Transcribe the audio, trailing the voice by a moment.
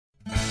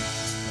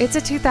It's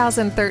a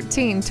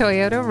 2013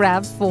 Toyota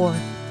RAV4.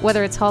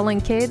 Whether it's hauling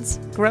kids,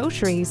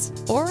 groceries,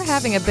 or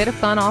having a bit of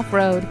fun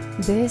off-road,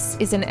 this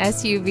is an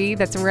SUV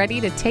that's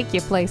ready to take you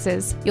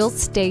places. You'll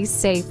stay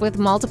safe with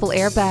multiple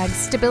airbags,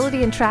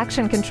 stability and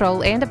traction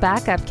control, and a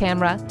backup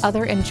camera.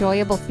 Other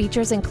enjoyable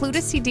features include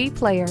a CD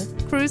player,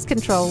 cruise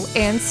control,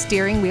 and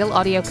steering wheel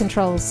audio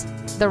controls.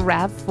 The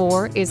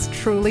RAV4 is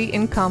truly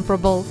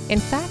incomparable. In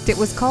fact, it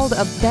was called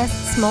a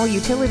Best Small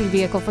Utility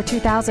Vehicle for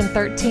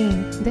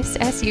 2013. This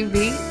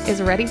SUV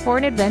is ready for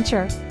an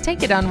adventure.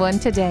 Take it on one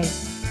today.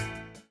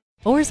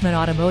 Ourisman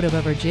Automotive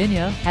of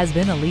Virginia has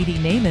been a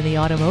leading name in the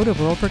automotive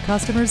world for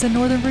customers in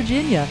Northern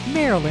Virginia,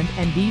 Maryland,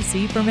 and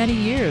D.C. for many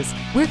years.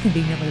 We're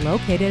conveniently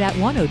located at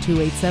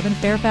 10287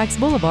 Fairfax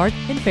Boulevard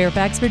in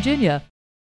Fairfax, Virginia.